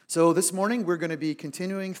So this morning we're going to be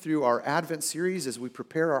continuing through our Advent series as we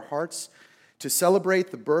prepare our hearts to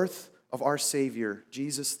celebrate the birth of our Savior,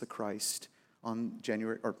 Jesus the Christ, on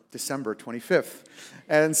December 25th.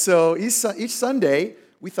 And so each Sunday,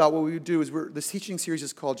 we thought what we would do is this teaching series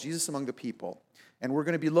is called Jesus Among the People. And we're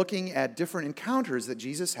going to be looking at different encounters that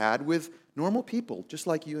Jesus had with normal people, just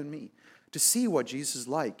like you and me, to see what Jesus is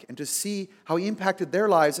like and to see how he impacted their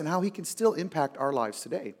lives and how he can still impact our lives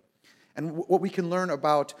today. And what we can learn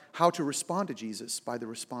about how to respond to Jesus by the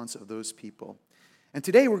response of those people. And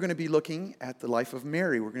today we're going to be looking at the life of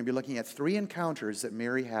Mary. We're going to be looking at 3 encounters that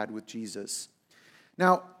Mary had with Jesus.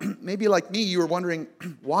 Now, maybe like me, you were wondering,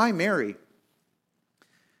 why Mary?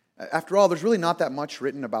 After all, there's really not that much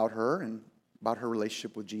written about her and about her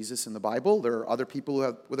relationship with Jesus in the Bible. There are other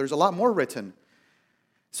people there's a lot more written.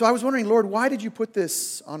 So I was wondering, Lord, why did you put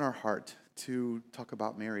this on our heart to talk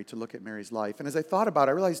about Mary, to look at Mary's life? And as I thought about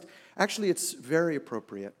it, I realized, actually, it's very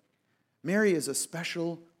appropriate. Mary is a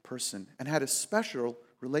special person and had a special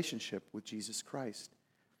relationship with Jesus Christ.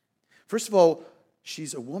 First of all,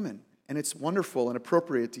 she's a woman, and it's wonderful and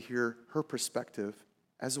appropriate to hear her perspective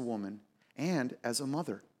as a woman and as a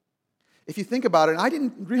mother. If you think about it, and I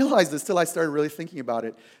didn't realize this till I started really thinking about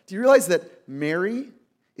it, do you realize that Mary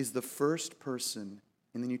is the first person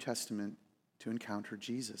in the New Testament to encounter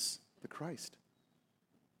Jesus, the Christ?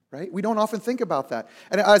 Right? We don't often think about that.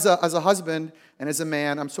 And as a husband and as a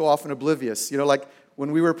man, I'm so often oblivious. You know, like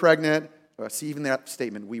when we were pregnant, see, even that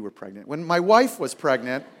statement, we were pregnant. When my wife was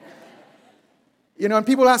pregnant, and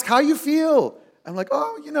people ask, how you feel? I'm like,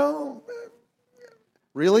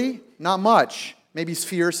 really? Not much. Maybe it's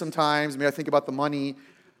fear sometimes. Maybe I think about the money.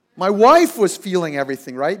 My wife was feeling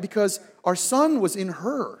everything, right? Because our son was in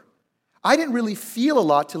her. I didn't really feel a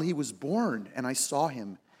lot till he was born and I saw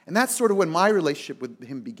him. And that's sort of when my relationship with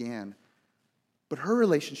him began. But her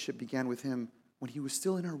relationship began with him when he was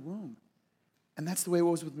still in her womb. And that's the way it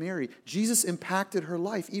was with Mary. Jesus impacted her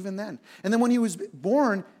life even then. And then when he was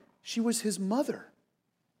born, she was his mother.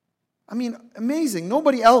 I mean, amazing.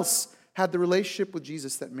 Nobody else had the relationship with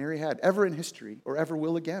Jesus that Mary had ever in history or ever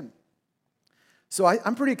will again. So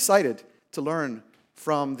I'm pretty excited to learn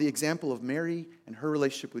from the example of Mary and her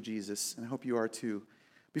relationship with Jesus, and I hope you are too.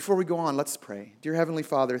 Before we go on, let's pray. Dear Heavenly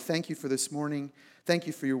Father, thank you for this morning. Thank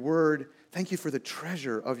you for your word. Thank you for the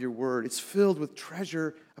treasure of your word. It's filled with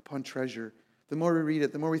treasure upon treasure. The more we read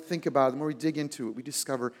it, the more we think about it, the more we dig into it, we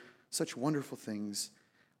discover such wonderful things.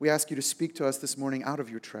 We ask you to speak to us this morning out of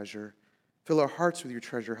your treasure. Fill our hearts with your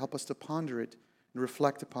treasure. Help us to ponder it and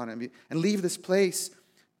reflect upon it and leave this place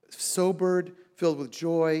sobered, filled with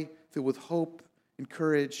joy, filled with hope,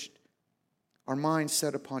 encouraged, our minds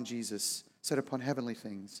set upon Jesus, set upon heavenly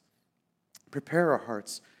things. Prepare our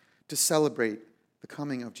hearts to celebrate the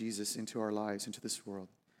coming of Jesus into our lives, into this world.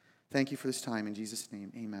 Thank you for this time. In Jesus'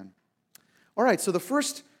 name, amen. All right, so the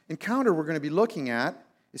first encounter we're going to be looking at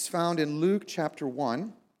is found in Luke chapter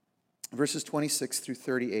 1, verses 26 through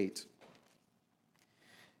 38.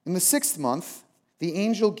 In the 6th month, the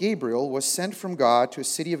angel Gabriel was sent from God to a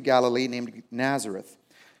city of Galilee named Nazareth,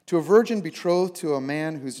 to a virgin betrothed to a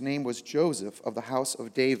man whose name was Joseph of the house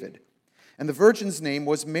of David. And the virgin's name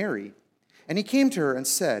was Mary. And he came to her and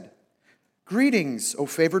said, "Greetings, O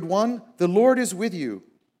favored one, the Lord is with you."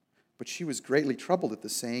 But she was greatly troubled at the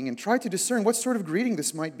saying and tried to discern what sort of greeting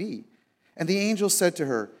this might be. And the angel said to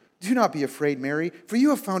her, "Do not be afraid, Mary, for you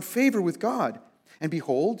have found favor with God. And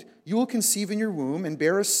behold, you will conceive in your womb and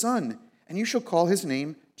bear a son, and you shall call his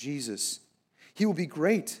name Jesus. He will be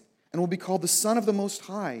great and will be called the Son of the Most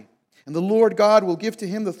High. And the Lord God will give to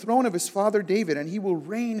him the throne of his father David, and he will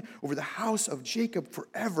reign over the house of Jacob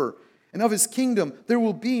forever. And of his kingdom there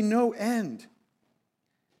will be no end."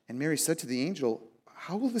 And Mary said to the angel,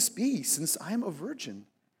 "How will this be, since I am a virgin?"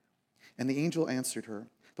 And the angel answered her,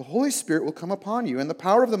 "The Holy Spirit will come upon you, and the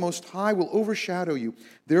power of the Most High will overshadow you.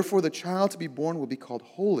 Therefore the child to be born will be called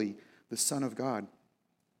Holy, the Son of God.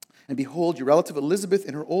 And behold, your relative Elizabeth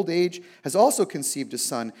in her old age has also conceived a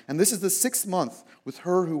son, and this is the 6th month with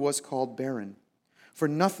her who was called barren. For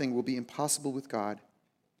nothing will be impossible with God."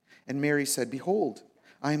 And Mary said, "Behold,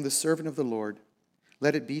 I am the servant of the Lord.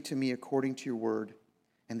 Let it be to me according to your word."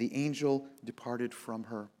 And the angel departed from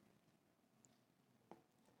her.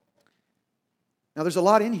 Now there's a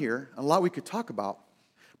lot in here, a lot we could talk about.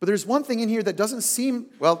 But there's one thing in here that doesn't seem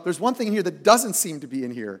to be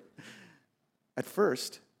in here at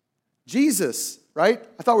first. Jesus, right?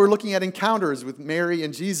 I thought we were looking at encounters with Mary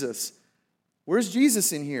and Jesus. Where's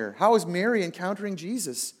Jesus in here? How is Mary encountering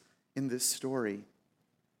Jesus in this story?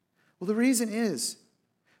 Well, the reason is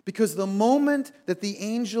because the moment that the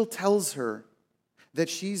angel tells her that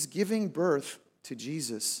she's giving birth to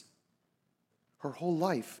Jesus, her whole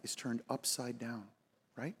life is turned upside down,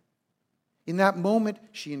 right? In that moment,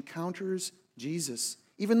 she encounters Jesus,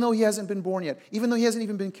 even though he hasn't been born yet, even though he hasn't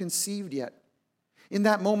even been conceived yet. In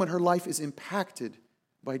that moment, her life is impacted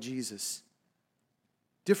by Jesus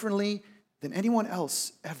differently than anyone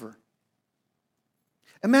else ever.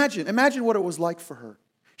 Imagine what it was like for her.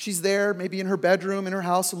 She's there, maybe in her bedroom, in her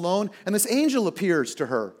house alone, and this angel appears to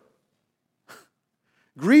her.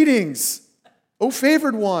 Greetings, O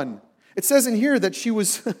favored one. It says in here that she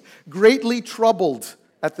was greatly troubled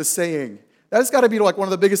at the saying. That's got to be like one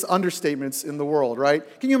of the biggest understatements in the world, right?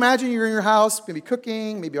 Can you imagine you're in your house, maybe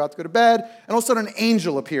cooking, maybe about to go to bed, and all of a sudden an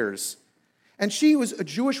angel appears. And she was a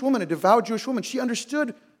Jewish woman, a devout Jewish woman. She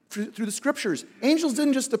understood through the scriptures. Angels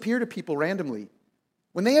didn't just appear to people randomly.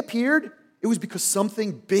 When they appeared, it was because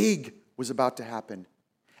something big was about to happen.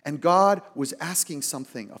 And God was asking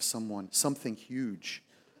something of someone, something huge,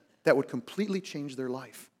 that would completely change their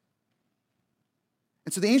life.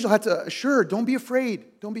 And so the angel had to assure her, don't be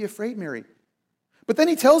afraid. Don't be afraid, Mary. But then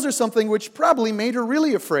he tells her something which probably made her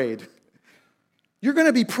really afraid. You're going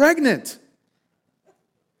to be pregnant.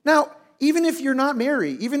 Now, even if you're not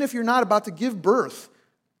Mary, even if you're not about to give birth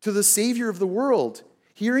to the Savior of the world,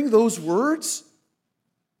 hearing those words,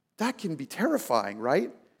 that can be terrifying,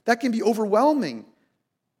 right? That can be overwhelming.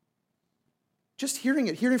 Just hearing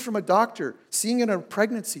it, hearing from a doctor, seeing it in a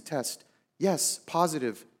pregnancy test, yes,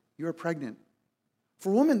 positive, you're pregnant. For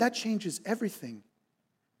a woman, that changes everything.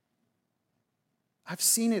 I've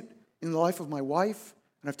seen it in the life of my wife,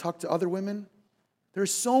 and I've talked to other women. There are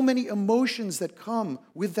so many emotions that come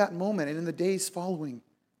with that moment and in the days following,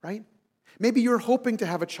 right? Maybe you're hoping to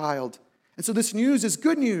have a child, and so this news is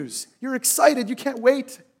good news. You're excited. You can't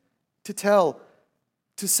wait to tell,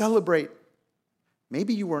 to celebrate.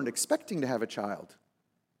 Maybe you weren't expecting to have a child.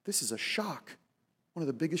 This is a shock, one of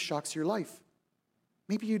the biggest shocks of your life.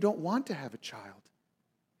 Maybe you don't want to have a child,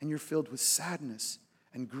 and you're filled with sadness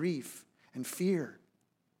and grief and fear.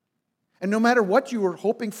 And no matter what you were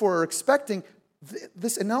hoping for or expecting,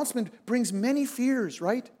 this announcement brings many fears,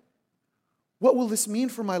 right? What will this mean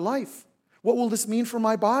for my life? What will this mean for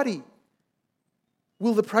my body?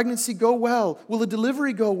 Will the pregnancy go well? Will the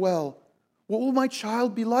delivery go well? What will my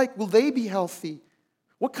child be like? Will they be healthy?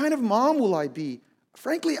 What kind of mom will I be?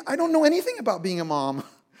 Frankly, I don't know anything about being a mom.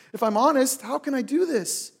 If I'm honest, how can I do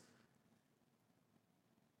this?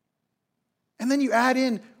 And then you add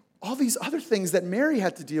in all these other things that Mary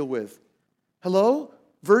had to deal with. Hello?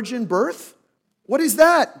 Virgin birth? What is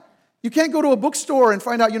that? You can't go to a bookstore and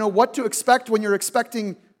find out, what to expect when you're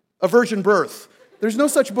expecting a virgin birth. There's no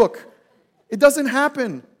such book. It doesn't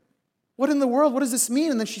happen. What in the world? What does this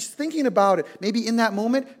mean? And then she's thinking about it. Maybe in that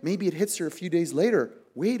moment, maybe it hits her a few days later.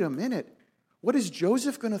 Wait a minute. What is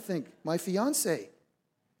Joseph going to think? My fiance.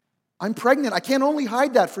 I'm pregnant. I can't only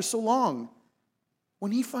hide that for so long.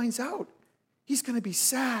 When he finds out, he's going to be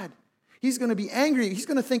sad. He's going to be angry. He's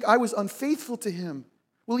going to think I was unfaithful to him.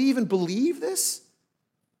 Will he even believe this?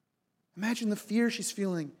 Imagine the fear she's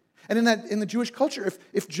feeling. And in the Jewish culture,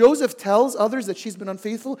 if Joseph tells others that she's been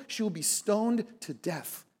unfaithful, she will be stoned to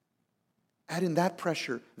death. Add in that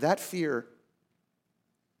pressure, that fear.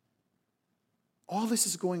 All this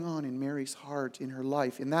is going on in Mary's heart, in her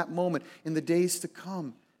life, in that moment, in the days to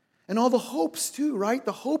come. And all the hopes too, right?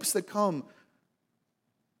 The hopes that come.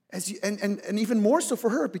 And even more so for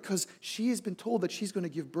her, because she has been told that she's going to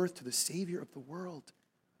give birth to the Savior of the world.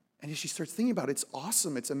 And as she starts thinking about it, it's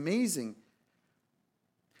awesome, it's amazing.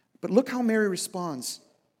 But look how Mary responds.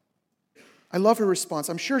 I love her response.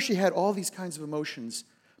 I'm sure she had all these kinds of emotions.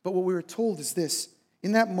 But what we were told is this.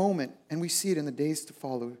 In that moment, and we see it in the days to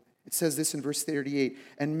follow, it says this in verse 38,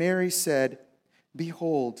 and Mary said,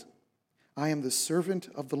 Behold, I am the servant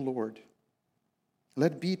of the Lord.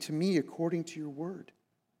 Let it be to me according to your word.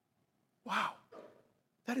 Wow,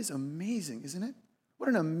 that is amazing, isn't it? What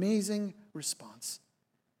an amazing response.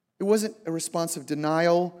 It wasn't a response of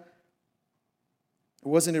denial. It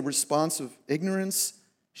wasn't a response of ignorance.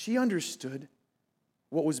 She understood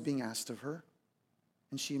what was being asked of her,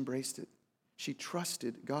 and she embraced it. She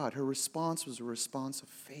trusted God. Her response was a response of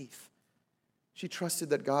faith. She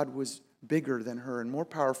trusted that God was bigger than her and more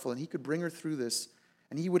powerful, and he could bring her through this,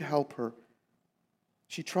 and he would help her.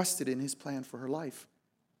 She trusted in his plan for her life.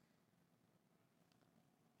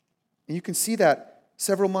 And you can see that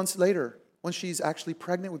several months later, when she's actually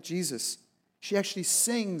pregnant with Jesus, she actually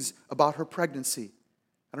sings about her pregnancy.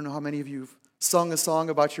 I don't know how many of you have sung a song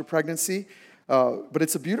about your pregnancy, but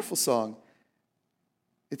it's a beautiful song.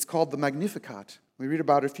 It's called the Magnificat. We read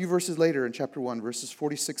about it a few verses later in chapter 1, verses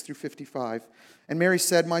 46 through 55. And Mary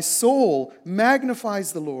said, My soul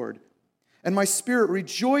magnifies the Lord, and my spirit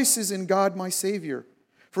rejoices in God my Savior.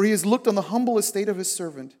 For he has looked on the humble estate of his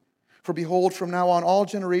servant. For behold, from now on all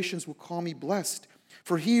generations will call me blessed.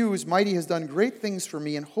 For he who is mighty has done great things for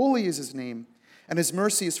me, and holy is his name. And his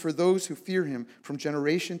mercy is for those who fear him from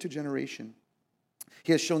generation to generation.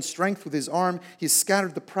 He has shown strength with his arm. He has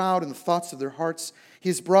scattered the proud in the thoughts of their hearts. He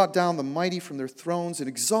has brought down the mighty from their thrones and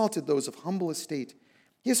exalted those of humble estate.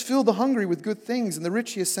 He has filled the hungry with good things, and the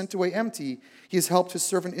rich he has sent away empty. He has helped his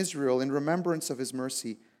servant Israel in remembrance of his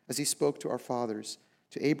mercy, as he spoke to our fathers,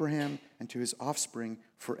 to Abraham and to his offspring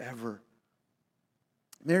forever.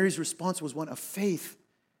 Mary's response was one of faith.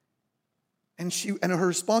 And her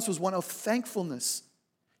response was one of thankfulness.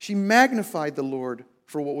 She magnified the Lord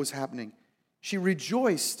for what was happening. She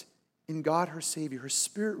rejoiced in God, her Savior. Her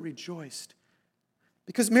spirit rejoiced.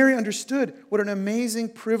 Because Mary understood what an amazing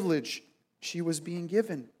privilege she was being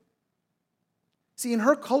given. See, in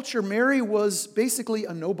her culture, Mary was basically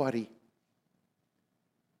a nobody.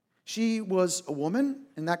 She was a woman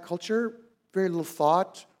in that culture. Very little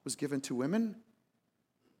thought was given to women.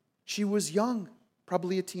 She was young,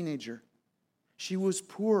 probably a teenager. She was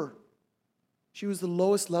poor. She was the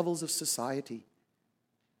lowest levels of society.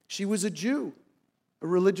 She was a Jew, a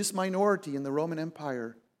religious minority in the Roman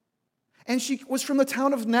Empire. And she was from the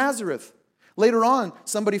town of Nazareth. Later on,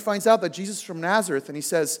 somebody finds out that Jesus is from Nazareth, and he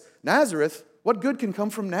says, Nazareth? What good can come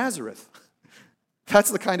from Nazareth?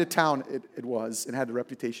 That's the kind of town it was and had a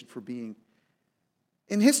reputation for being.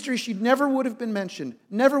 In history, she never would have been mentioned,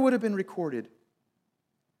 never would have been recorded.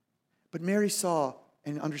 But Mary saw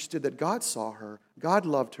and understood that God saw her, God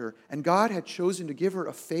loved her, and God had chosen to give her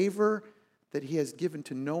a favor that he has given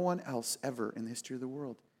to no one else ever in the history of the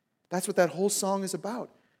world. That's what that whole song is about.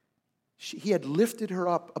 He had lifted her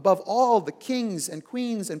up above all the kings and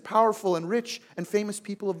queens and powerful and rich and famous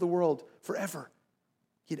people of the world forever.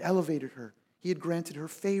 He had elevated her. He had granted her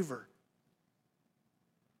favor.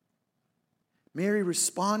 Mary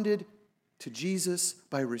responded to Jesus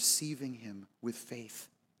by receiving him with faith.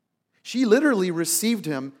 She literally received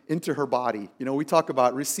him into her body. You know, we talk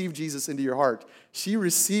about receive Jesus into your heart. She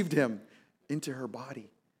received him into her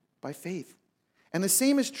body by faith. And the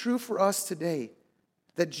same is true for us today,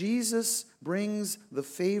 that Jesus brings the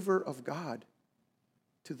favor of God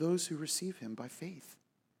to those who receive him by faith.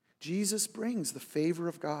 Jesus brings the favor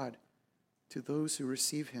of God to those who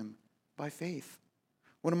receive him by faith.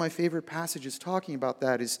 One of my favorite passages talking about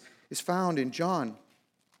that is found in John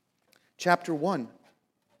chapter 1.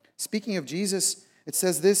 Speaking of Jesus, it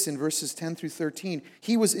says this in verses 10 through 13.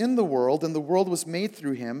 He was in the world, and the world was made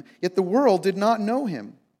through him, yet the world did not know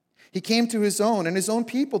him. He came to his own, and his own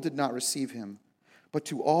people did not receive him. But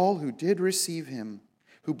to all who did receive him,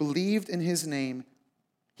 who believed in his name,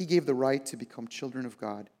 he gave the right to become children of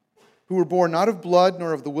God, who were born not of blood,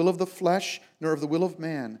 nor of the will of the flesh, nor of the will of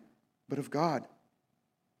man, but of God.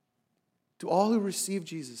 To all who receive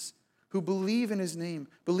Jesus, who believe in his name,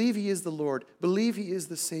 believe he is the Lord, believe he is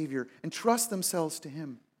the Savior, and trust themselves to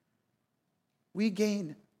him, we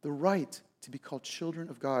gain the right to be called children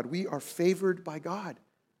of God. We are favored by God.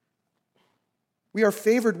 We are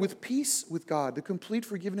favored with peace with God, the complete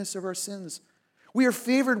forgiveness of our sins. We are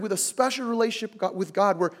favored with a special relationship with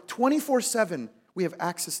God where 24/7 we have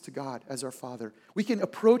access to God as our Father. We can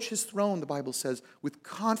approach his throne, the Bible says, with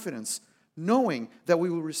confidence, knowing that we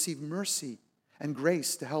will receive mercy and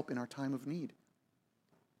grace to help in our time of need.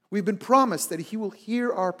 We've been promised that he will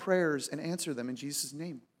hear our prayers and answer them in Jesus'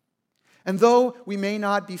 name. And though we may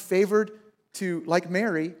not be favored to, like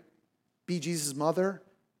Mary, be Jesus' mother,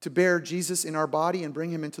 to bear Jesus in our body and bring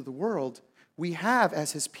him into the world, we have,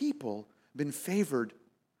 as his people, been favored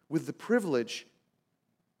with the privilege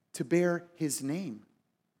to bear his name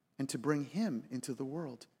and to bring him into the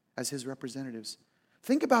world as his representatives.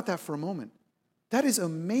 Think about that for a moment. That is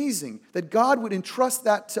amazing that God would entrust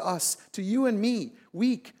that to us, to you and me,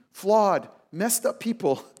 weak, flawed, messed up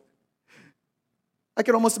people. I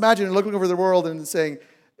can almost imagine looking over the world and saying,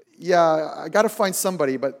 yeah, I got to find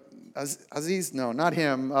somebody, but Aziz, no, not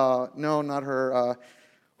him. No, not her.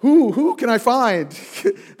 Who can I find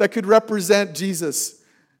that could represent Jesus?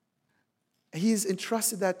 He's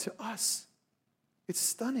entrusted that to us. It's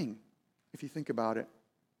stunning if you think about it.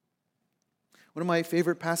 One of my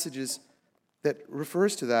favorite passages that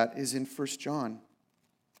refers to that is in 1 John.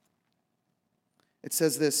 It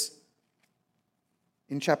says this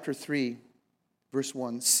in chapter 3, verse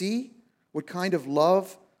 1. See what kind of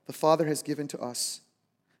love the Father has given to us,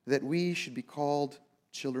 that we should be called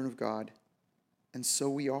children of God. And so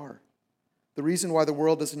we are. The reason why the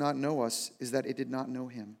world does not know us is that it did not know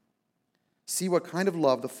him. See what kind of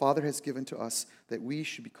love the Father has given to us, that we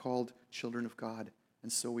should be called children of God.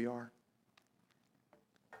 And so we are.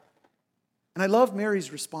 And I love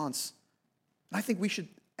Mary's response. I think we should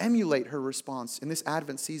emulate her response in this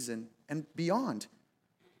Advent season and beyond.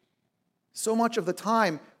 So much of the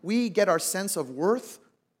time, we get our sense of worth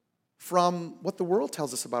from what the world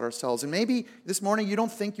tells us about ourselves. And maybe this morning you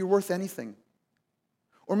don't think you're worth anything.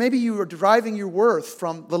 Or maybe you are deriving your worth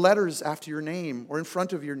from the letters after your name or in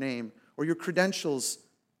front of your name or your credentials.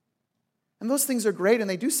 And those things are great and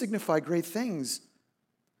they do signify great things.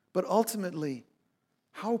 But ultimately,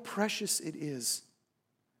 how precious it is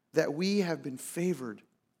that we have been favored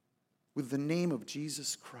with the name of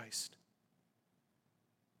Jesus Christ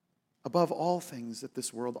above all things that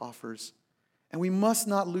this world offers. And we must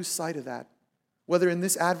not lose sight of that, whether in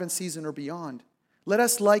this Advent season or beyond. Let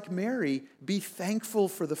us, like Mary, be thankful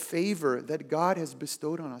for the favor that God has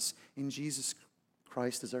bestowed on us in Jesus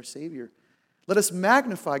Christ as our Savior. Let us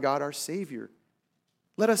magnify God, our Savior.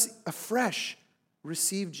 Let us afresh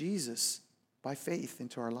receive Jesus by faith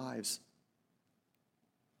into our lives.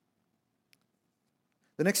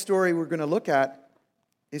 The next story we're going to look at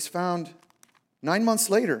is found 9 months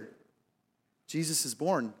later. Jesus is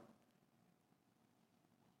born.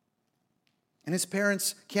 And his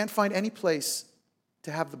parents can't find any place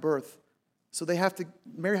to have the birth. So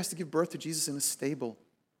Mary has to give birth to Jesus in a stable.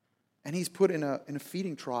 And he's put in a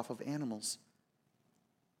feeding trough of animals.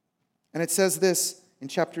 And it says this in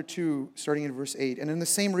chapter 2, starting in verse 8. And in the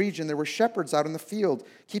same region there were shepherds out in the field,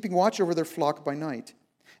 keeping watch over their flock by night.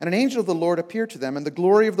 And an angel of the Lord appeared to them, and the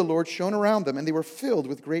glory of the Lord shone around them, and they were filled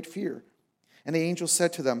with great fear. And the angel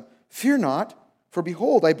said to them, "Fear not, for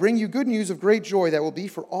behold, I bring you good news of great joy that will be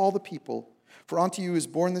for all the people. For unto you is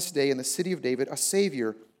born this day in the city of David a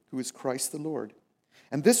Savior, who is Christ the Lord.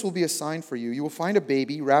 And this will be a sign for you. You will find a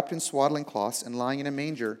baby wrapped in swaddling cloths and lying in a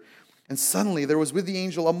manger." And suddenly there was with the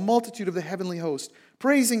angel a multitude of the heavenly host,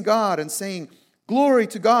 praising God and saying, "Glory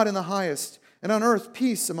to God in the highest, and on earth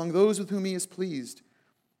peace among those with whom he is pleased."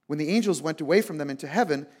 When the angels went away from them into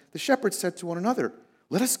heaven, the shepherds said to one another,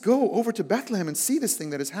 "Let us go over to Bethlehem and see this thing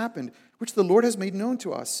that has happened, which the Lord has made known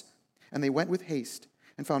to us." And they went with haste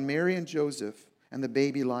and found Mary and Joseph and the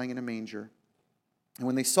baby lying in a manger. And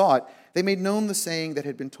when they saw it, they made known the saying that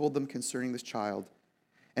had been told them concerning this child.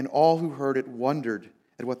 And all who heard it wondered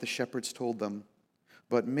at what the shepherds told them.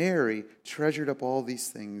 But Mary treasured up all these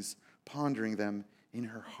things, pondering them in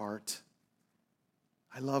her heart.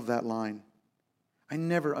 I love that line. I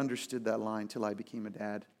never understood that line till I became a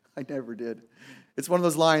dad. I never did. It's one of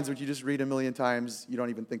those lines which you just read a million times, you don't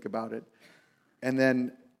even think about it. And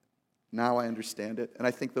then now I understand it. And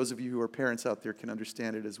I think those of you who are parents out there can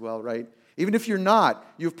understand it as well, right? Even if you're not,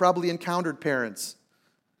 you've probably encountered parents.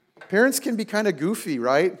 Parents can be kind of goofy,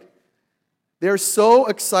 right? They're so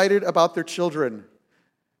excited about their children.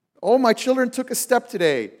 "Oh, my children took a step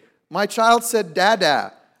today. My child said,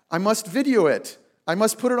 'Dada.' I must video it. I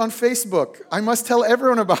must put it on Facebook. I must tell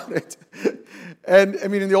everyone about it." And I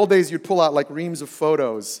mean, in the old days, you'd pull out like reams of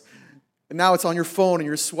photos. And now it's on your phone and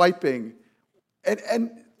you're swiping.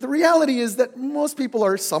 And the reality is that most people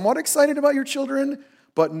are somewhat excited about your children,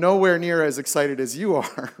 but nowhere near as excited as you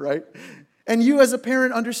are, right? And you as a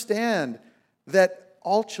parent understand that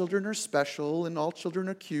all children are special and all children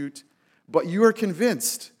are cute, but you are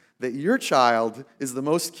convinced that your child is the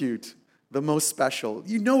most cute, the most special.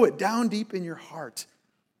 You know it down deep in your heart.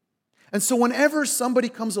 And so whenever somebody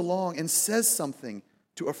comes along and says something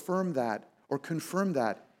to affirm that or confirm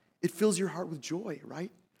that, it fills your heart with joy,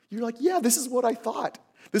 right? You're like, "Yeah, this is what I thought.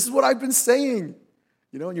 This is what I've been saying."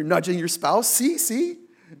 You know, and you're nudging your spouse. See?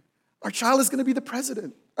 Our child is going to be the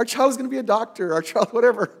president. Our child is going to be a doctor. Our child,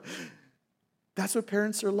 whatever. That's what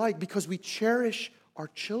parents are like because we cherish our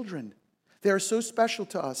children. They are so special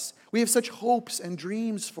to us. We have such hopes and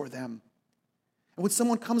dreams for them. And when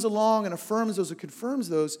someone comes along and affirms those or confirms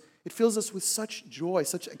those, it fills us with such joy,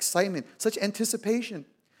 such excitement, such anticipation.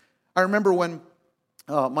 I remember when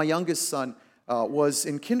my youngest son was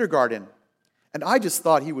in kindergarten, and I just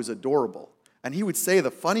thought he was adorable. And he would say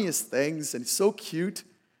the funniest things, and so cute.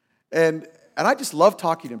 And I just loved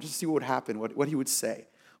talking to him just to see what would happen, what he would say.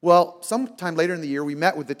 Well, sometime later in the year, we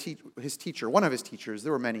met with his teacher, one of his teachers,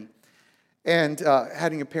 there were many, and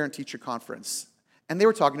having a parent-teacher conference. And they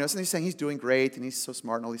were talking to us, and they were saying he's doing great, and he's so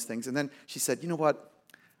smart and all these things. And then she said, "You know what?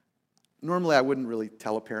 Normally I wouldn't really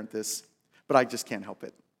tell a parent this, but I just can't help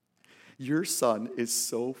it. Your son is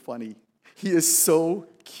so funny. He is so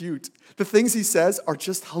cute. The things he says are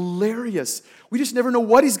just hilarious. We just never know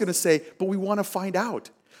what he's going to say, but we want to find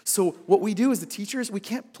out. So what we do as the teachers, we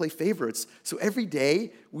can't play favorites. So every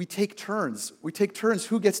day, we take turns. We take turns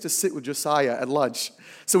who gets to sit with Josiah at lunch.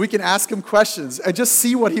 So we can ask him questions and just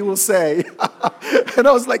see what he will say." And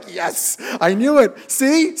I was like, yes, I knew it.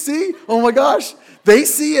 See? Oh my gosh. They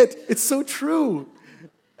see it. It's so true.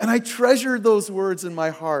 And I treasured those words in my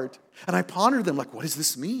heart. And I pondered them like, what does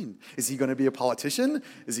this mean? Is he going to be a politician?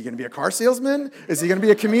 Is he going to be a car salesman? Is he going to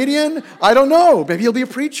be a comedian? I don't know. Maybe he'll be a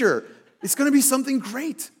preacher. It's going to be something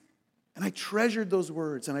great. And I treasured those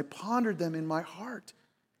words and I pondered them in my heart.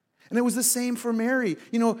 And it was the same for Mary.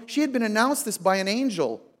 You know, she had been announced this by an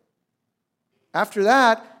angel. After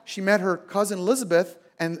that, she met her cousin Elizabeth,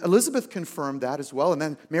 and Elizabeth confirmed that as well. And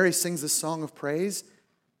then Mary sings this song of praise.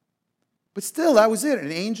 But still, that was it,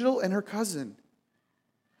 an angel and her cousin.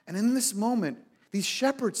 And in this moment, these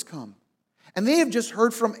shepherds come. And they have just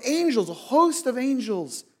heard from angels, a host of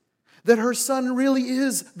angels, that her son really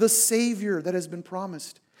is the Savior that has been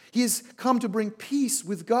promised. He has come to bring peace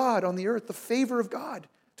with God on the earth, the favor of God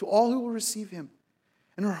to all who will receive him.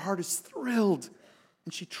 And her heart is thrilled.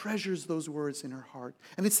 And she treasures those words in her heart.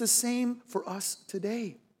 And it's the same for us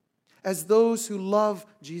today. As those who love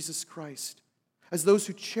Jesus Christ, as those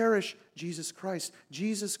who cherish Jesus Christ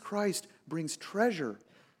brings treasure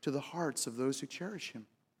to the hearts of those who cherish him.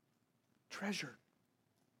 Treasure.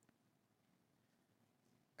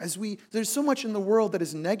 There's so much in the world that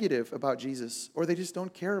is negative about Jesus, or they just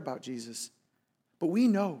don't care about Jesus. But we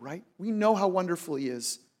know, right? We know how wonderful he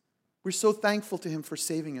is. We're so thankful to him for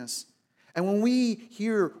saving us. And when we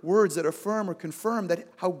hear words that affirm or confirm that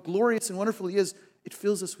how glorious and wonderful he is, it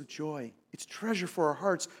fills us with joy. It's treasure for our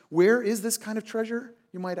hearts. Where is this kind of treasure,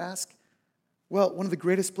 you might ask? Well, one of the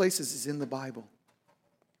greatest places is in the Bible.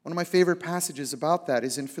 One of my favorite passages about that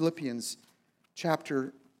is in Philippians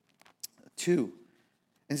chapter 2.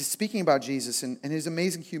 And it's speaking about Jesus and his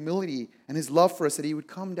amazing humility and his love for us, that he would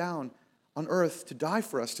come down on earth to die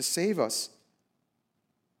for us, to save us.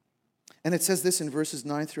 And it says this in verses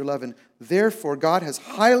 9 through 11, "Therefore God has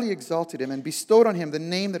highly exalted him and bestowed on him the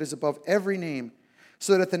name that is above every name,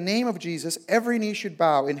 so that at the name of Jesus every knee should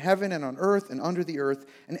bow in heaven and on earth and under the earth,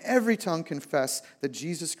 and every tongue confess that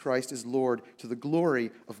Jesus Christ is Lord, to the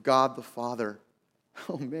glory of God the Father."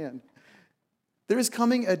 Oh man, there is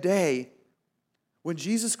coming a day when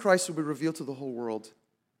Jesus Christ will be revealed to the whole world.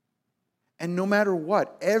 And no matter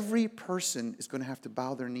what, every person is going to have to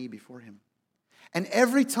bow their knee before him. And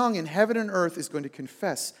every tongue in heaven and earth is going to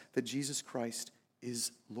confess that Jesus Christ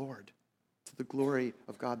is Lord, to the glory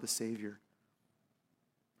of God the Savior.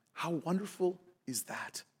 How wonderful is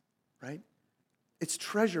that, right? It's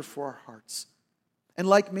treasure for our hearts. And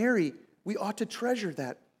like Mary, we ought to treasure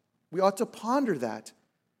that. We ought to ponder that.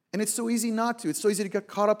 And it's so easy not to. It's so easy to get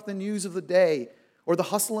caught up in the news of the day or the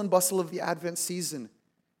hustle and bustle of the Advent season.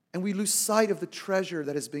 And we lose sight of the treasure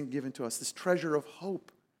that has been given to us, this treasure of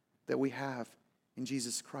hope that we have in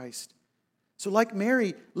Jesus Christ. So like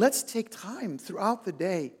Mary, let's take time throughout the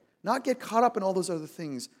day, not get caught up in all those other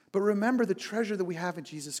things, but remember the treasure that we have in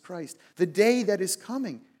Jesus Christ, the day that is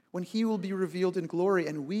coming when he will be revealed in glory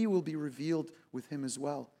and we will be revealed with him as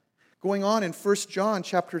well. Going on in 1 John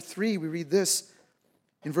chapter 3, we read this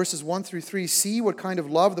in verses 1 through 3, "See what kind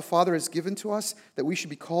of love the Father has given to us, that we should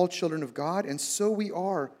be called children of God, and so we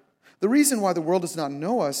are. The reason why the world does not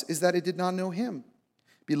know us is that it did not know him.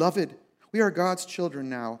 Beloved, we are God's children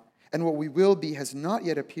now, and what we will be has not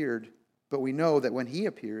yet appeared, but we know that when he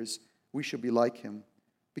appears, we shall be like him,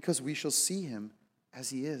 because we shall see him as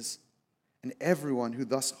he is. And everyone who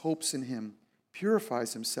thus hopes in him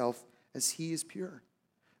purifies himself as he is pure."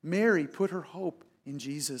 Mary put her hope in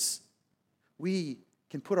Jesus. We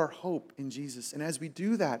can put our hope in Jesus. And as we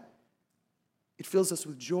do that, it fills us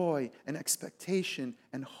with joy and expectation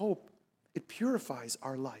and hope. It purifies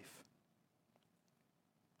our life.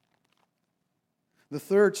 The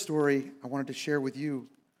third story I wanted to share with you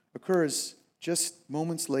occurs just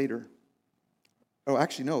moments later. Oh,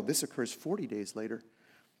 actually, no, this occurs 40 days later.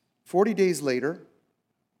 40 days later,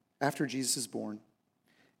 after Jesus is born,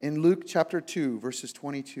 in Luke chapter 2,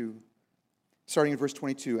 starting in verse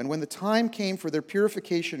 22, "And when the time came for their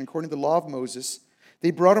purification according to the law of Moses,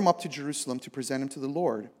 they brought him up to Jerusalem to present him to the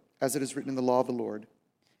Lord, as it is written in the law of the Lord.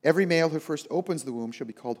 Every male who first opens the womb shall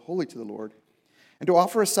be called holy to the Lord, and to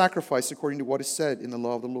offer a sacrifice according to what is said in the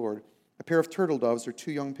law of the Lord, a pair of turtle doves or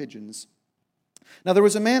 2 young pigeons. Now there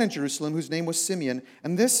was a man in Jerusalem whose name was Simeon,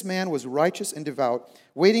 and this man was righteous and devout,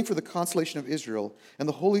 waiting for the consolation of Israel, and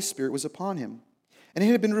the Holy Spirit was upon him. And it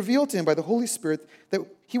had been revealed to him by the Holy Spirit that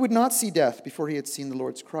he would not see death before he had seen the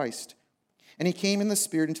Lord's Christ. And he came in the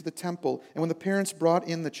Spirit into the temple, and when the parents brought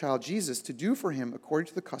in the child Jesus to do for him according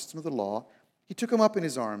to the custom of the law, he took him up in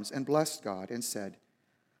his arms and blessed God and said,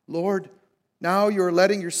 'Lord, now you are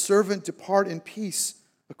letting your servant depart in peace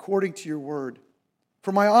according to your word.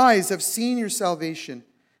 For my eyes have seen your salvation,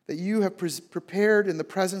 that you have prepared in the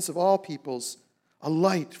presence of all peoples a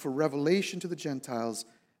light for revelation to the Gentiles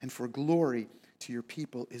and for glory to your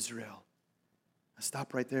people Israel.'"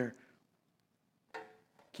 Stop right there.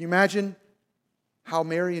 Can you imagine how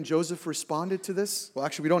Mary and Joseph responded to this? Well,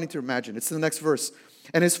 actually, we don't need to imagine. It's in the next verse.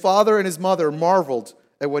 And his father and his mother marveled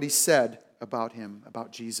at what he said about him,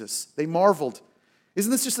 about Jesus. They marveled.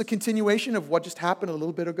 Isn't this just a continuation of what just happened a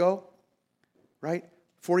little bit ago? Right?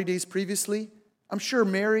 40 days previously. I'm sure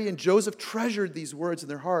Mary and Joseph treasured these words in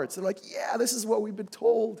their hearts. They're like, yeah, this is what we've been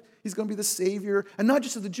told. He's going to be the Savior. And not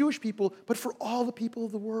just of the Jewish people, but for all the people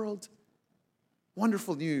of the world.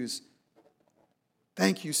 Wonderful news.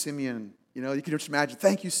 Thank you, Simeon. You can just imagine.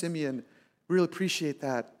 Thank you, Simeon. Really appreciate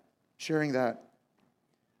that, sharing that.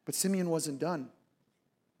 But Simeon wasn't done.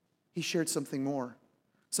 He shared something more.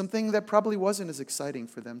 Something that probably wasn't as exciting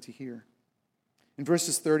for them to hear. In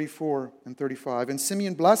verses 34 and 35, and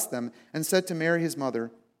Simeon blessed them and said to Mary his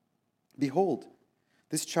mother, Behold,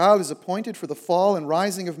 this child is appointed for the fall and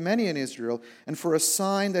rising of many in Israel, and for a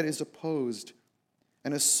sign that is opposed,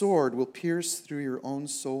 and a sword will pierce through your own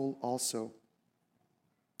soul also,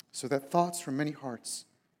 so that thoughts from many hearts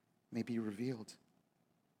may be revealed.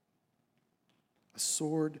 A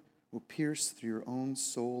sword will pierce through your own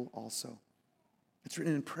soul also. It's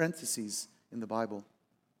written in parentheses in the Bible.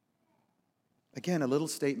 Again, a little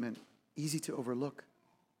statement, easy to overlook.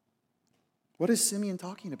 What is Simeon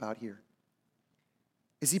talking about here?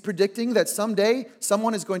 Is he predicting that someday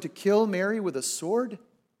someone is going to kill Mary with a sword?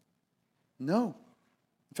 No.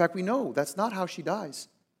 In fact, we know that's not how she dies.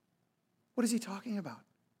 What is he talking about?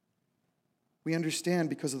 We understand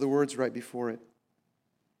because of the words right before it,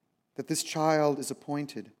 that this child is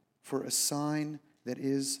appointed for a sign that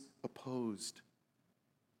is opposed.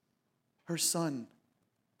 Her son,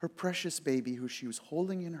 her precious baby who she was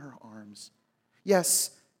holding in her arms.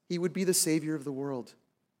 Yes, he would be the Savior of the world.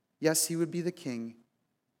 Yes, he would be the King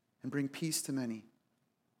and bring peace to many.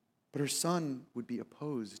 But her son would be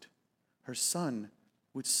opposed. Her son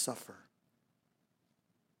would suffer.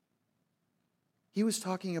 He was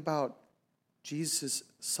talking about Jesus'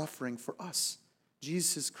 suffering for us,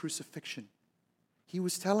 Jesus' crucifixion. He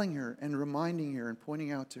was telling her and reminding her and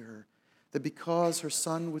pointing out to her that because her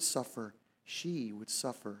son would suffer, she would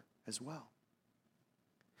suffer as well.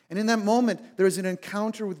 And in that moment, there is an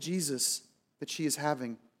encounter with Jesus that she is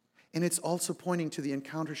having. And it's also pointing to the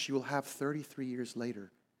encounter she will have 33 years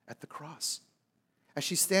later at the cross. As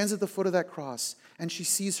she stands at the foot of that cross and she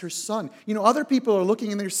sees her son. Other people are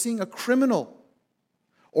looking and they're seeing a criminal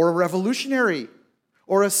or a revolutionary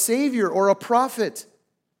or a savior or a prophet.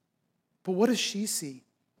 But what does she see?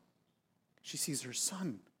 She sees her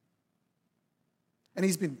son. And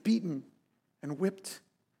he's been beaten and whipped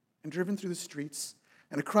and driven through the streets,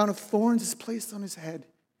 and a crown of thorns is placed on his head.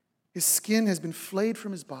 His skin has been flayed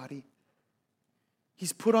from his body.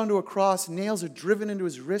 He's put onto a cross, nails are driven into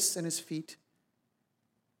his wrists and his feet,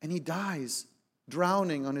 and he dies,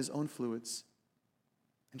 drowning on his own fluids.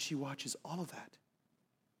 And she watches all of that.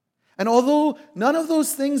 And although none of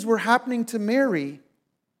those things were happening to Mary,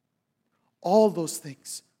 all those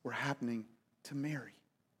things were happening to Mary.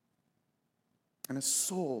 And a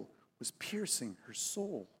soul was piercing her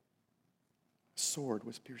soul. A sword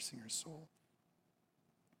was piercing her soul.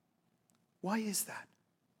 Why is that?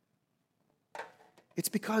 It's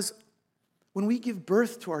because when we give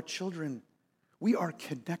birth to our children, we are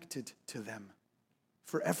connected to them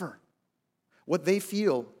forever. What they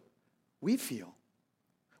feel, we feel.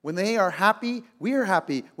 When they are happy, we are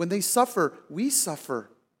happy. When they suffer, we suffer.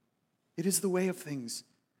 It is the way of things.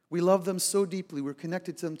 We love them so deeply. We're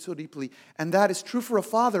connected to them so deeply. And that is true for a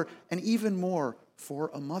father and even more for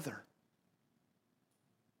a mother.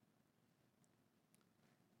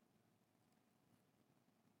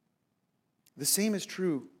 The same is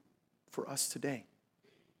true for us today.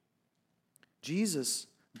 Jesus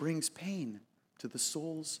brings pain to the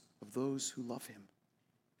souls of those who love him.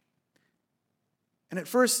 And at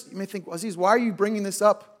first, you may think, Aziz, why are you bringing this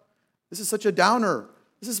up? This is such a downer.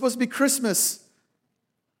 This is supposed to be Christmas.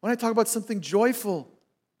 Why don't I talk about something joyful?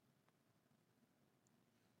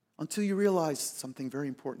 Until you realize something very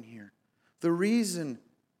important here. The reason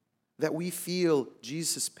that we feel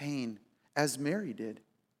Jesus' pain, as Mary did,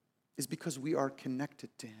 is because we are connected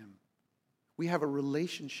to him. We have a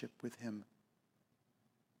relationship with him.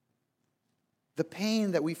 The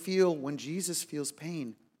pain that we feel when Jesus feels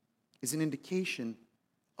pain is an indication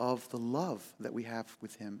of the love that we have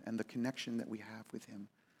with him and the connection that we have with him.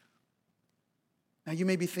 Now you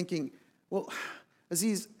may be thinking, well,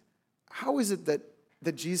 Aziz, how is it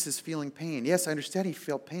that Jesus is feeling pain? Yes, I understand he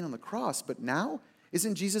felt pain on the cross, but now,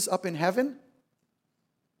 isn't Jesus up in heaven?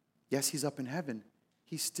 Yes, he's up in heaven.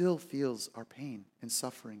 He still feels our pain and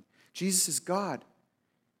suffering. Jesus is God.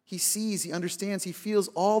 He sees, he understands, he feels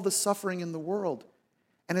all the suffering in the world.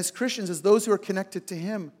 And as Christians, as those who are connected to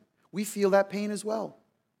him, we feel that pain as well.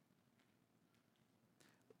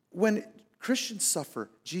 When Christians suffer,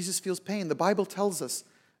 Jesus feels pain. The Bible tells us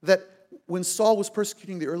that when Saul was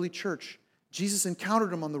persecuting the early church, Jesus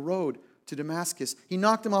encountered him on the road to Damascus. He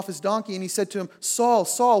knocked him off his donkey and he said to him, "Saul,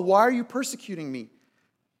 Saul, why are you persecuting me?"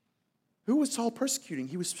 Who was Saul persecuting?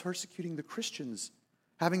 He was persecuting the Christians,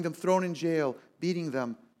 having them thrown in jail, beating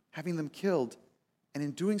them, having them killed. And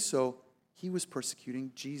in doing so, he was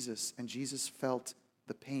persecuting Jesus, and Jesus felt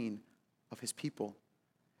the pain of his people.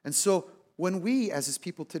 And so when we, as his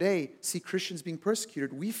people today, see Christians being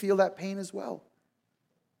persecuted, we feel that pain as well.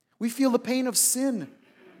 We feel the pain of sin.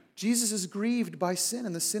 Jesus is grieved by sin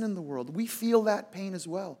and the sin in the world. We feel that pain as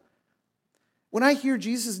well. When I hear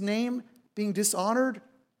Jesus' name being dishonored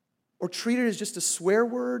or treated as just a swear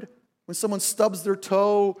word, when someone stubs their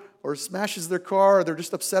toe or smashes their car or they're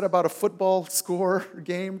just upset about a football score or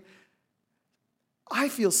game, I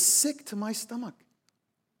feel sick to my stomach.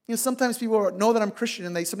 You know, sometimes people know that I'm Christian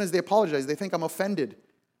and sometimes they apologize. They think I'm offended.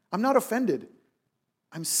 I'm not offended.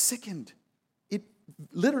 I'm sickened. It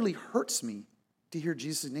literally hurts me to hear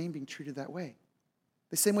Jesus' name being treated that way.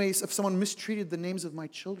 The same way if someone mistreated the names of my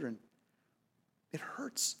children, it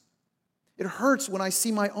hurts. It hurts when I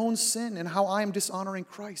see my own sin and how I am dishonoring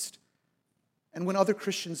Christ. And when other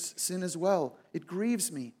Christians sin as well, it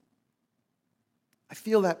grieves me. I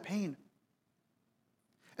feel that pain.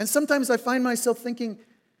 And sometimes I find myself thinking,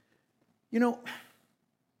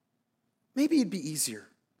 maybe it'd be easier.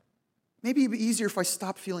 Maybe it'd be easier if I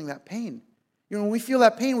stopped feeling that pain. When we feel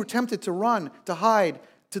that pain, we're tempted to run, to hide,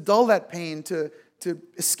 to dull that pain, to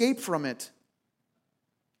escape from it.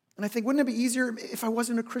 And I think, wouldn't it be easier if I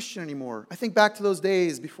wasn't a Christian anymore? I think back to those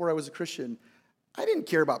days before I was a Christian. I didn't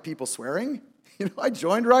care about people swearing. I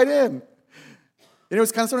joined right in. It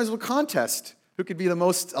was kind of sometimes a contest. Who could be the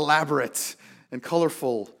most elaborate and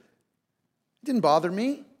colorful? It didn't bother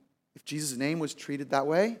me if Jesus' name was treated that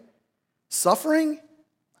way. Suffering?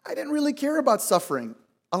 I didn't really care about suffering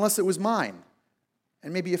unless it was mine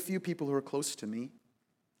and maybe a few people who were close to me.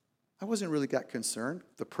 I wasn't really that concerned.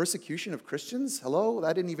 The persecution of Christians? Hello?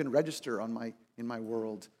 That didn't even register in my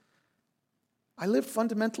world. I lived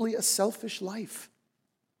fundamentally a selfish life.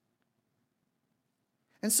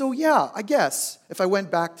 And so, I guess if I went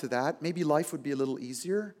back to that, maybe life would be a little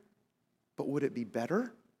easier. But would it be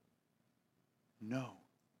better? No,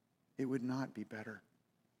 it would not be better.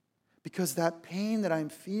 Because that pain that I'm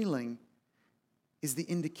feeling is the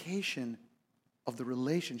indication of the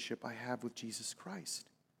relationship I have with Jesus Christ.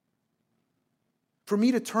 For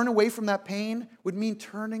me to turn away from that pain would mean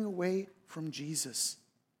turning away from Jesus.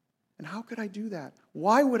 And how could I do that?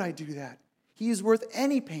 Why would I do that? He is worth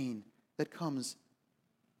any pain that comes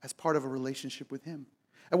as part of a relationship with him.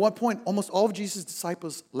 At one point, almost all of Jesus'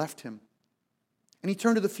 disciples left him. And he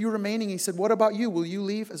turned to the few remaining and he said, "What about you? Will you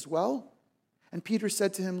leave as well?" And Peter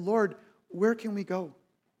said to him, "Lord, where can we go?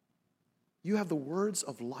 You have the words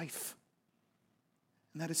of life."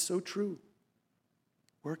 And that is so true.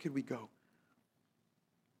 Where could we go?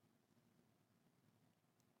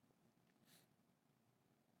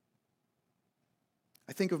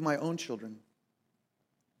 I think of my own children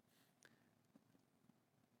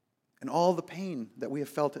and all the pain that we have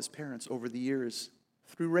felt as parents over the years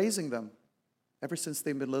through raising them ever since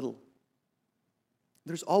they've been little.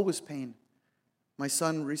 There's always pain. My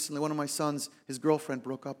son recently, one of my sons, his girlfriend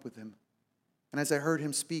broke up with him. And as I heard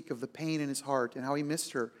him speak of the pain in his heart and how he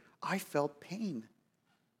missed her, I felt pain.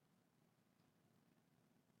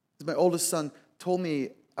 As my oldest son told me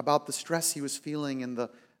about the stress he was feeling and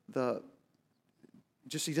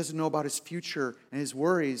he doesn't know about his future and his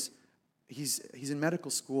worries. He's in medical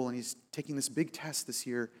school and he's taking this big test this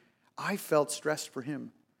year. I felt stressed for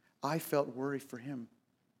him. I felt worried for him.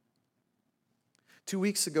 2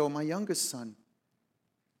 weeks ago, my youngest son,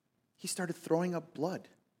 he started throwing up blood.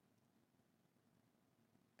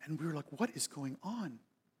 And we were like, what is going on?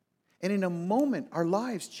 And in a moment, our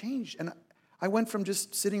lives changed. And I went from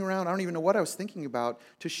just sitting around, I don't even know what I was thinking about,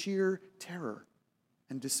 to sheer terror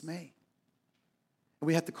and dismay. And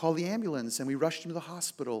we had to call the ambulance, and we rushed him to the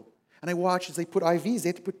hospital. And I watched as they put IVs. They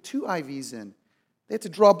had to put 2 IVs in. They had to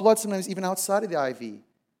draw blood sometimes even outside of the IV.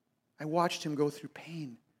 I watched him go through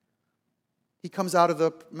pain. He comes out of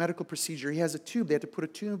the medical procedure. He has a tube. They had to put a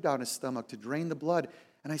tube down his stomach to drain the blood.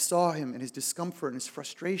 And I saw him and his discomfort and his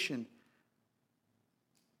frustration.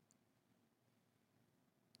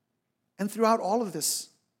 And throughout all of this,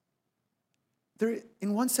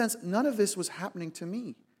 in one sense, none of this was happening to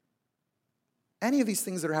me. Any of these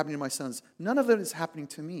things that are happening to my sons, none of it is happening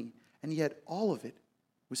to me. And yet all of it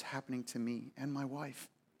was happening to me and my wife.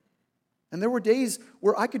 And there were days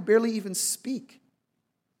where I could barely even speak.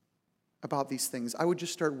 about these things, I would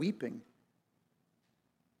just start weeping.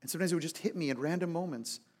 And sometimes it would just hit me at random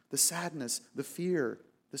moments, the sadness, the fear,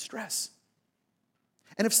 the stress.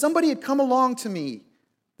 And if somebody had come along to me,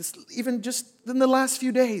 even just in the last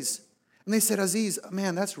few days, and they said, Aziz,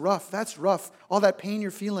 man, that's rough, all that pain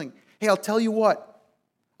you're feeling. Hey, I'll tell you what,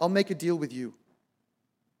 I'll make a deal with you.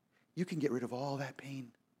 You can get rid of all that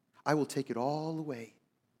pain. I will take it all away.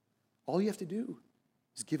 All you have to do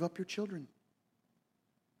is give up your children.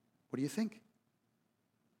 What do you think?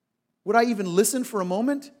 Would I even listen for a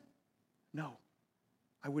moment? No,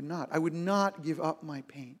 I would not. I would not give up my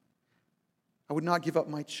pain. I would not give up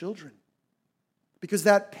my children. Because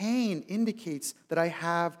that pain indicates that I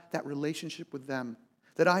have that relationship with them,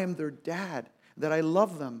 that I am their dad, that I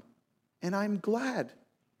love them, and I'm glad.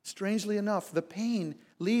 Strangely enough, the pain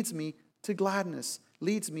leads me to gladness,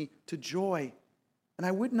 leads me to joy, and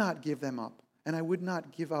I would not give them up, and I would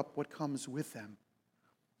not give up what comes with them.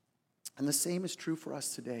 And the same is true for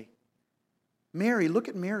us today. Mary, look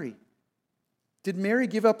at Mary. Did Mary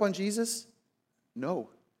give up on Jesus? No.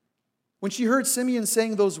 When she heard Simeon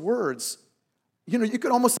saying those words, you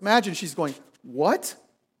could almost imagine she's going, what?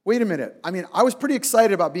 Wait a minute. I was pretty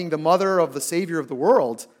excited about being the mother of the Savior of the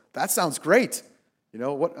world. That sounds great.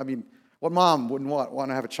 What mom wouldn't want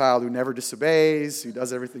to have a child who never disobeys, who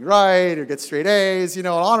does everything right, who gets straight A's, and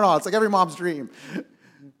on and on. It's like every mom's dream.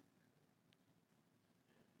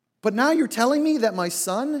 But now you're telling me that my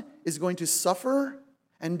son is going to suffer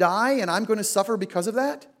and die, and I'm going to suffer because of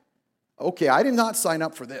that? Okay, I did not sign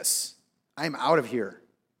up for this. I'm out of here.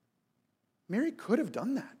 Mary could have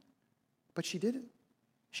done that, but she didn't.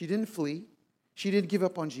 She didn't flee. She didn't give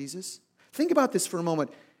up on Jesus. Think about this for a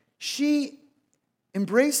moment. She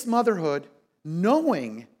embraced motherhood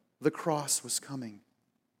knowing the cross was coming.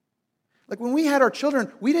 Like when we had our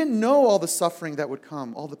children, we didn't know all the suffering that would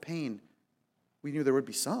come, all the pain. We knew there would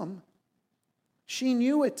be some. She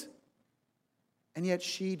knew it. And yet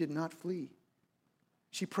she did not flee.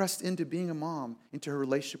 She pressed into being a mom, into her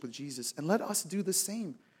relationship with Jesus. And let us do the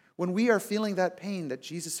same. When we are feeling that pain that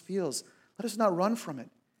Jesus feels, let us not run from it.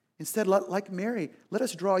 Instead, like Mary, let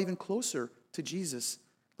us draw even closer to Jesus.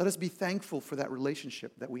 Let us be thankful for that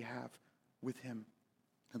relationship that we have with him.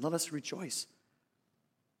 And let us rejoice.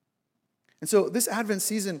 And so this Advent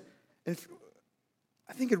season,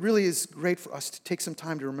 I think it really is great for us to take some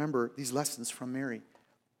time to remember these lessons from Mary.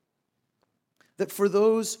 That for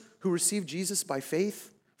those who receive Jesus by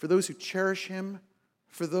faith, for those who cherish him,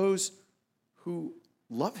 for those who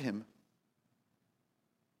love him,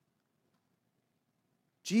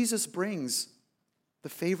 Jesus brings the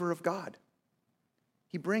favor of God.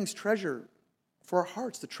 He brings treasure for our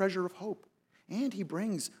hearts, the treasure of hope. And he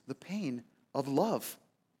brings the pain of love.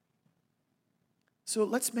 So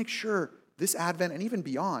let's make sure this Advent and even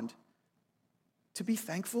beyond to be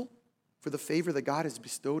thankful for the favor that God has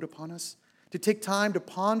bestowed upon us, to take time to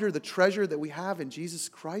ponder the treasure that we have in Jesus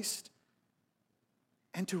Christ,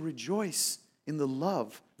 and to rejoice in the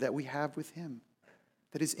love that we have with him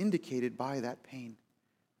that is indicated by that pain.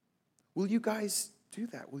 Will you guys do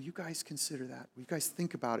that? Will you guys consider that? Will you guys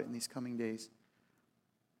think about it in these coming days?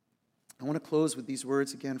 I want to close with these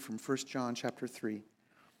words again from 1 John chapter 3.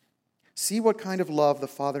 See what kind of love the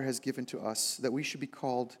Father has given to us, that we should be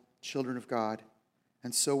called children of God,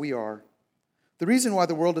 and so we are. The reason why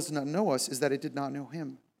the world does not know us is that it did not know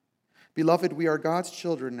him. Beloved, we are God's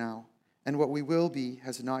children now, and what we will be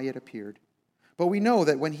has not yet appeared. But we know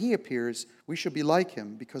that when he appears, we shall be like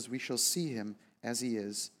him, because we shall see him as he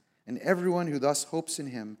is. And everyone who thus hopes in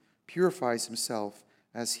him purifies himself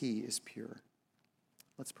as he is pure.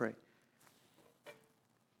 Let's pray.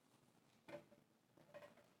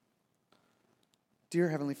 Dear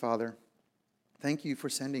Heavenly Father, thank you for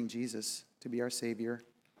sending Jesus to be our Savior,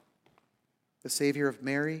 the Savior of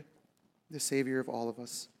Mary, the Savior of all of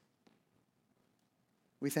us.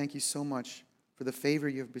 We thank you so much for the favor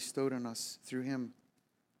you have bestowed on us through him.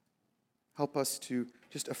 Help us to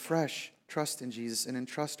just afresh trust in Jesus and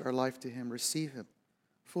entrust our life to him, receive him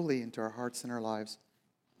fully into our hearts and our lives.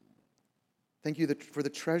 Thank you for the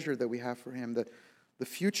treasure that we have for him, the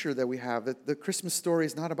future that we have. That the Christmas story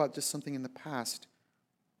is not about just something in the past,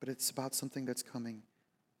 but it's about something that's coming.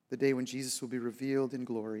 The day when Jesus will be revealed in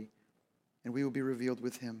glory, and we will be revealed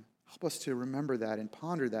with him. Help us to remember that and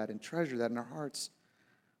ponder that and treasure that in our hearts.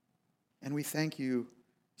 And we thank you,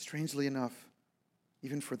 strangely enough,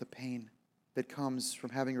 even for the pain that comes from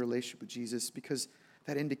having a relationship with Jesus, because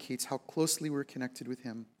that indicates how closely we're connected with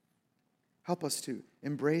him. Help us to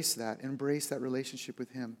embrace that relationship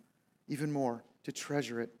with him even more, to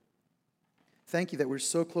treasure it. Thank you that we're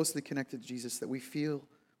so closely connected to Jesus that we feel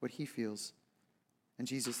what he feels. And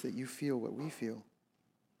Jesus, that you feel what we feel.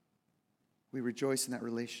 We rejoice in that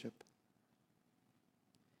relationship.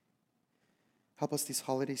 Help us this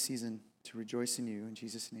holiday season to rejoice in you. In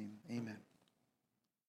Jesus' name, amen.